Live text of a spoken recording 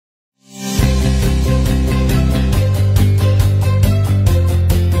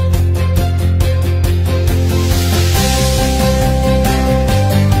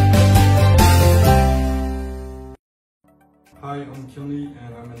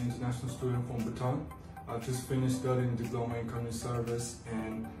international student from Bhutan. I've just finished studying diploma in community service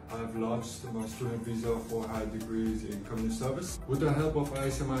and I've lodged my student visa for higher degrees in community service. With the help of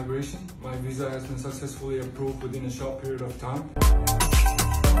𝐼𝐶 Migration, my visa has been successfully approved within a short period of time.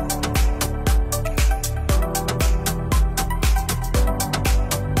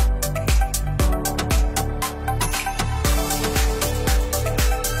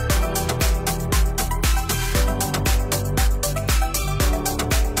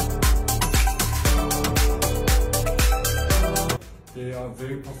 They are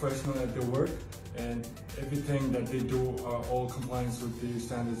very professional at their work, and everything that they do are all compliance with the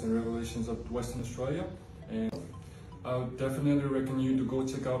standards and regulations of Western Australia. And I would definitely recommend you to go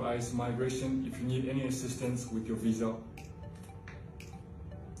check out 𝐼𝐶 Migration if you need any assistance with your visa.